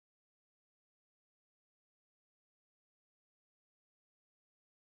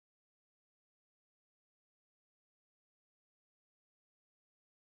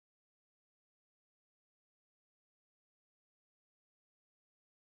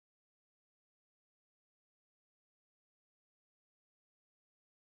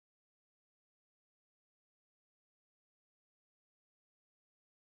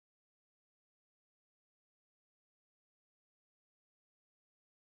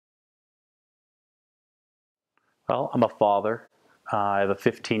Well, I'm a father. I have a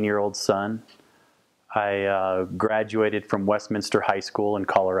 15-year-old son. I graduated from Westminster High School in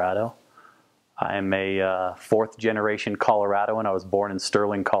Colorado. I'm a fourth-generation Coloradoan. I was born in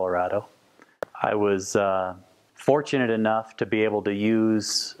Sterling, Colorado. I was fortunate enough to be able to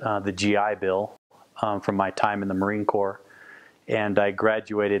use the GI Bill from my time in the Marine Corps, and I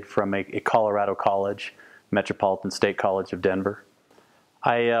graduated from a Colorado college, Metropolitan State College of Denver.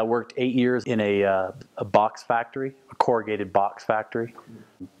 I worked 8 years in a box factory, a corrugated box factory.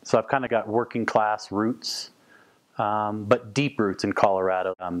 So I've kind of got working class roots, but deep roots in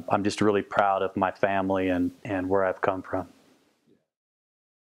Colorado. I'm just really proud of my family and where I've come from.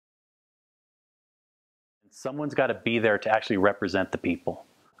 Someone's got to be there to actually represent the people.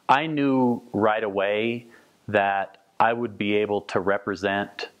 I knew right away that I would be able to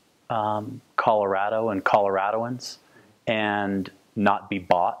represent Colorado and Coloradoans and not be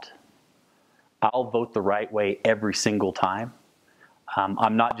bought. I'll vote the right way every single time.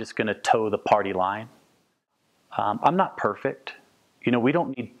 I'm not just going to toe the party line. I'm not perfect. You know, we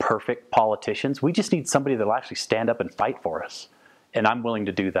don't need perfect politicians. We just need somebody that'll actually stand up and fight for us. And I'm willing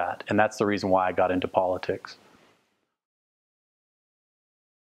to do that. And that's the reason why I got into politics.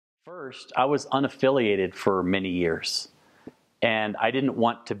 First, I was unaffiliated for many years. And I didn't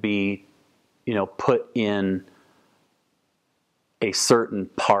want to be, put in a certain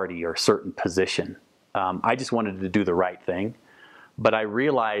party or certain position. I just wanted to do the right thing. But I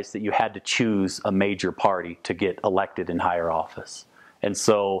realized that you had to choose a major party to get elected in higher office. And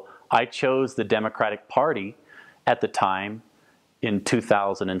so I chose the Democratic Party at the time in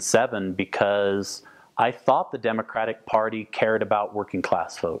 2007 because I thought the Democratic Party cared about working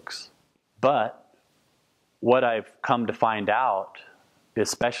class folks. But what I've come to find out,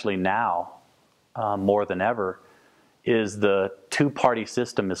 especially now, more than ever, is the two-party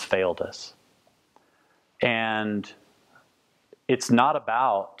system has failed us. And it's not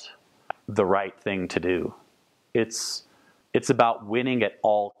about the right thing to do. It's about winning at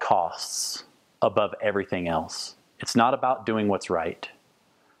all costs above everything else. It's not about doing what's right.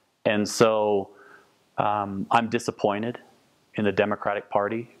 And so I'm disappointed in the Democratic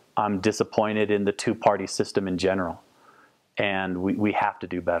Party. I'm disappointed in the two-party system in general. And we have to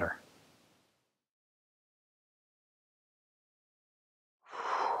do better.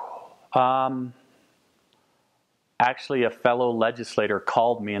 Actually, a fellow legislator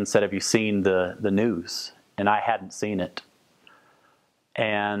called me and said, "Have you seen the news?" And I hadn't seen it.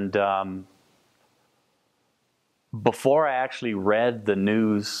 And before I actually read the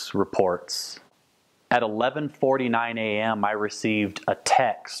news reports, at 11:49 a.m., I received a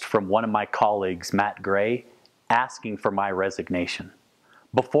text from one of my colleagues, Matt Gray, asking for my resignation.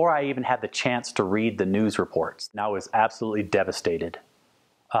 Before I even had the chance to read the news reports, and I was absolutely devastated.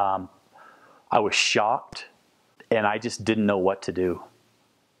 I was shocked, and I just didn't know what to do.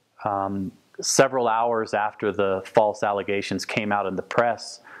 Several hours after the false allegations came out in the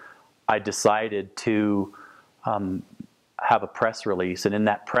press, I decided to have a press release. And in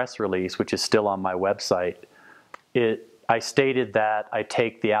that press release, which is still on my website, I stated that I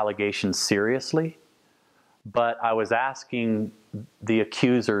take the allegations seriously, but I was asking the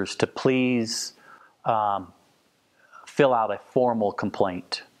accusers to please fill out a formal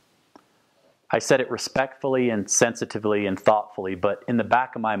complaint. I said it respectfully and sensitively and thoughtfully, but in the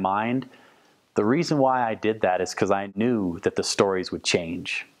back of my mind, the reason why I did that is because I knew that the stories would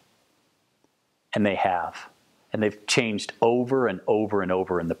change. And they have. And they've changed over and over and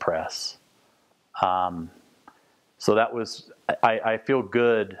over in the press. So that was, I feel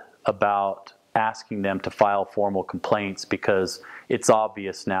good about asking them to file formal complaints because it's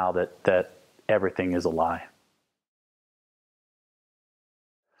obvious now that everything is a lie.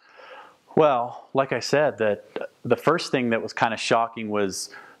 Well, like I said, that the first thing that was kind of shocking was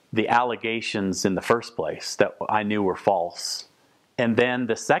the allegations in the first place that I knew were false. And then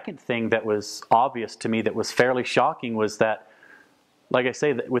the second thing that was obvious to me that was fairly shocking was that, like I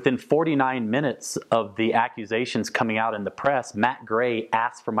say, that within 49 minutes of the accusations coming out in the press, Matt Gray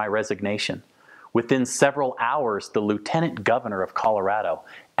asked for my resignation. Within several hours, the Lieutenant Governor of Colorado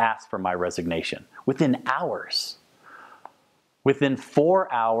asked for my resignation. Within hours. Within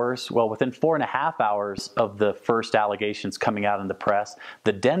 4 hours, well, within 4.5 hours of the first allegations coming out in the press,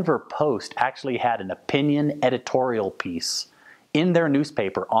 the Denver Post actually had an opinion editorial piece in their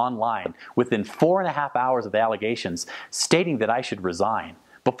newspaper online within 4.5 hours of the allegations stating that I should resign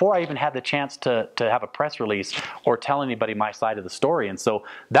before I even had the chance to have a press release or tell anybody my side of the story. And so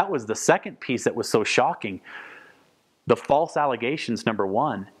that was the second piece that was so shocking. The false allegations, number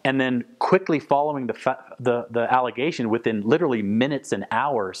one, and then quickly following the allegation within literally minutes and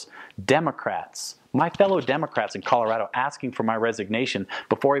hours, Democrats, my fellow Democrats in Colorado asking for my resignation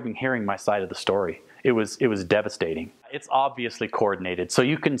before even hearing my side of the story. It was devastating. It's obviously coordinated. So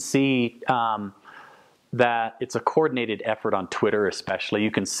you can see that it's a coordinated effort on Twitter especially.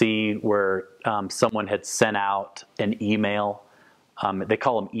 You can see where someone had sent out an email. They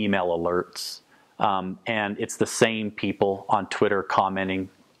call them email alerts. And it's the same people on Twitter commenting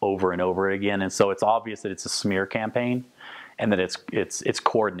over and over again. And so it's obvious that it's a smear campaign and that it's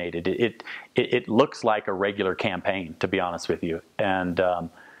coordinated. It looks like a regular campaign, to be honest with you. And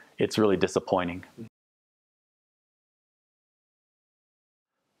it's really disappointing.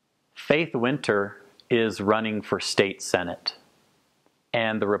 Faith Winter is running for state senate.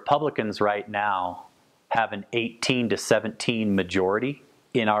 And the Republicans right now have an 18-17 majority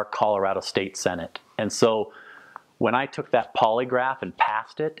in our Colorado State Senate. And so when I took that polygraph and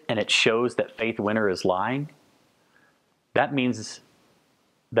passed it, and it shows that Faith Winter is lying, that means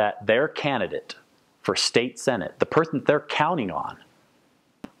that their candidate for state senate, the person that they're counting on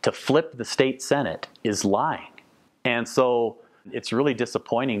to flip the state senate, is lying. And so it's really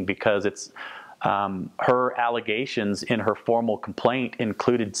disappointing because it's her allegations in her formal complaint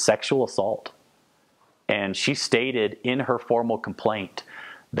included sexual assault. And she stated in her formal complaint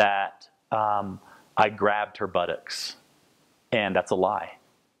that I grabbed her buttocks, and that's a lie.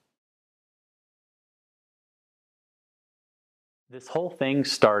 This whole thing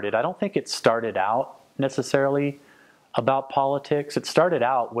started, I don't think it started out necessarily about politics. It started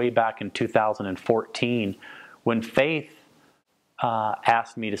out way back in 2014 when Faith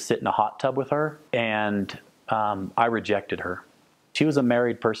asked me to sit in a hot tub with her, and I rejected her. She was a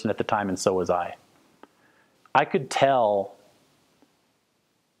married person at the time, and so was I. I could tell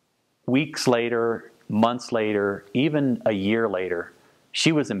weeks later, months later, even a year later,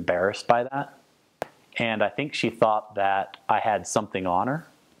 she was embarrassed by that. And I think she thought that I had something on her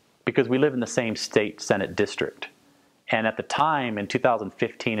because we live in the same state Senate district. And at the time, in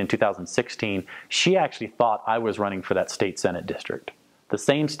 2015 and 2016, she actually thought I was running for that state Senate district, the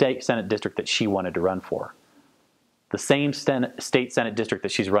same state Senate district that she wanted to run for, the same state Senate district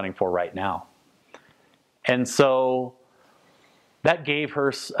that she's running for right now. And so that gave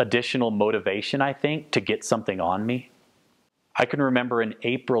her additional motivation, I think, to get something on me. I can remember in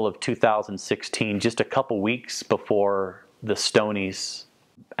April of 2016, just a couple weeks before the Stoney's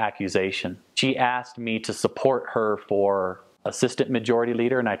accusation, she asked me to support her for assistant majority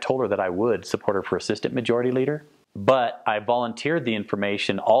leader, and I told her that I would support her for assistant majority leader. But I volunteered the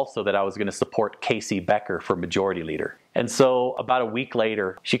information also that I was going to support Casey Becker for majority leader. And so about a week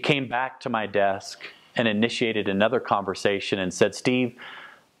later, she came back to my desk and initiated another conversation and said, Steve,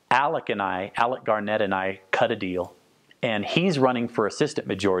 Alec Garnett and I cut a deal, and he's running for assistant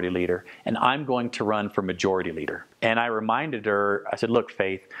majority leader, and I'm going to run for majority leader. And I reminded her, I said, look,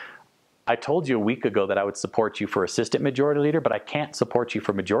 Faith, I told you a week ago that I would support you for assistant majority leader, but I can't support you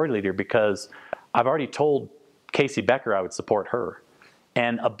for majority leader because I've already told Casey Becker I would support her.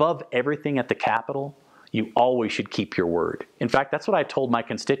 And above everything at the Capitol, you always should keep your word. In fact, that's what I told my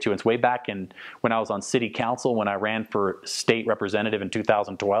constituents way back when I was on city council, when I ran for state representative in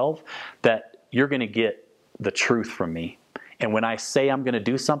 2012, that you're going to get the truth from me. And when I say I'm going to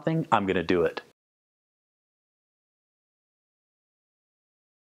do something, I'm going to do it.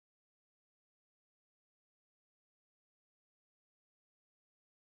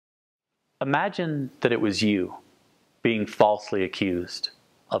 Imagine that it was you being falsely accused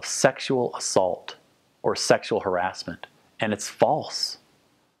of sexual assault or sexual harassment, and it's false.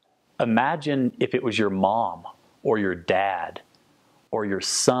 Imagine if it was your mom or your dad or your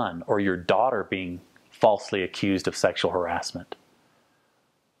son or your daughter being falsely accused of sexual harassment.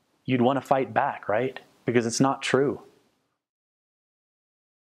 You'd want to fight back, right? Because it's not true.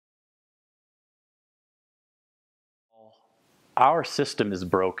 Our system is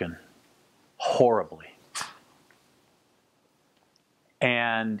broken horribly.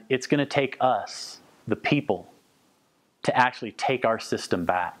 And it's going to take us, the people, to actually take our system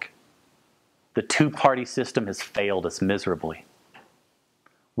back. The two-party system has failed us miserably.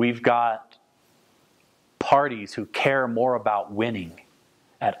 We've got parties who care more about winning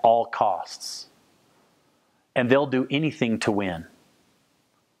at all costs, and they'll do anything to win.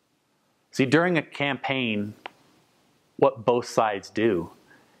 See, during a campaign, what both sides do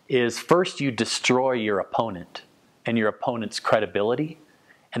is first you destroy your opponent and your opponent's credibility,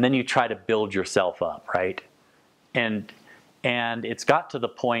 and then you try to build yourself up, right? And it's got to the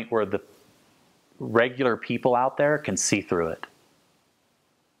point where the regular people out there can see through it.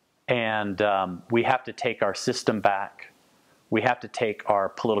 And we have to take our system back. We have to take our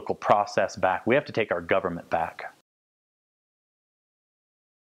political process back. We have to take our government back.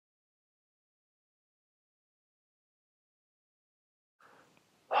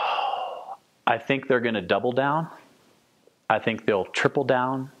 I think they're going to double down. I think they'll triple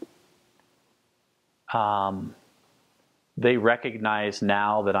down. They recognize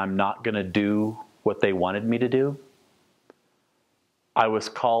now that I'm not going to do what they wanted me to do. I was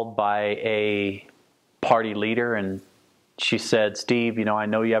called by a party leader, and she said, "Steve, you know, I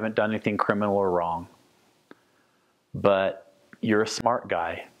know you haven't done anything criminal or wrong, but you're a smart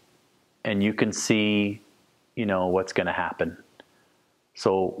guy, and you can see, you know, what's going to happen.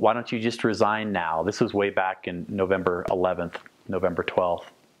 So why don't you just resign now?" This was way back in November 11th, November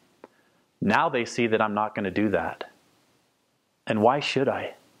 12th. Now they see that I'm not going to do that. And why should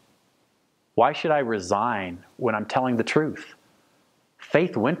I? Why should I resign when I'm telling the truth?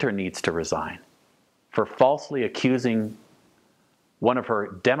 Faith Winter needs to resign for falsely accusing one of her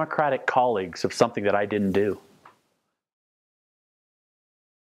Democratic colleagues of something that I didn't do.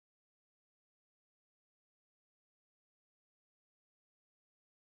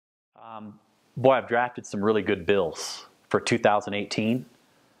 Boy, I've drafted some really good bills for 2018.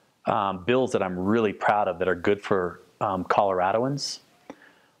 Bills that I'm really proud of that are good for Coloradoans.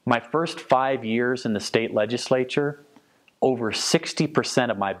 My first 5 years in the state legislature, over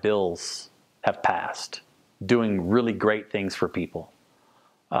 60% of my bills have passed, doing really great things for people.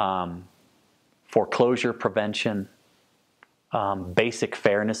 Foreclosure prevention, basic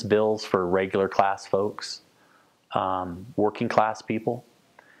fairness bills for regular class folks, working class people.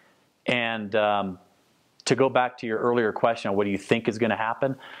 And to go back to your earlier question on what do you think is going to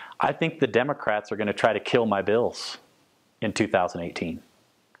happen, I think the Democrats are going to try to kill my bills in 2018.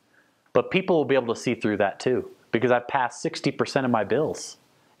 But people will be able to see through that too, because I've passed 60% of my bills,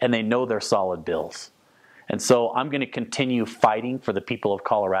 and they know they're solid bills. And so I'm going to continue fighting for the people of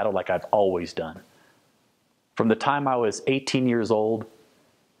Colorado like I've always done. From the time I was 18 years old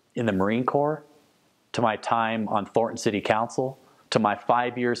in the Marine Corps, to my time on Thornton City Council, to my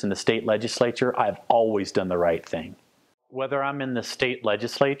 5 years in the state legislature, I've always done the right thing. Whether I'm in the state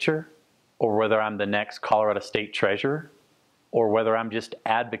legislature, or whether I'm the next Colorado State Treasurer, or whether I'm just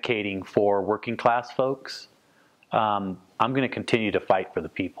advocating for working class folks, I'm going to continue to fight for the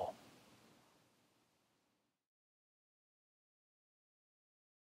people.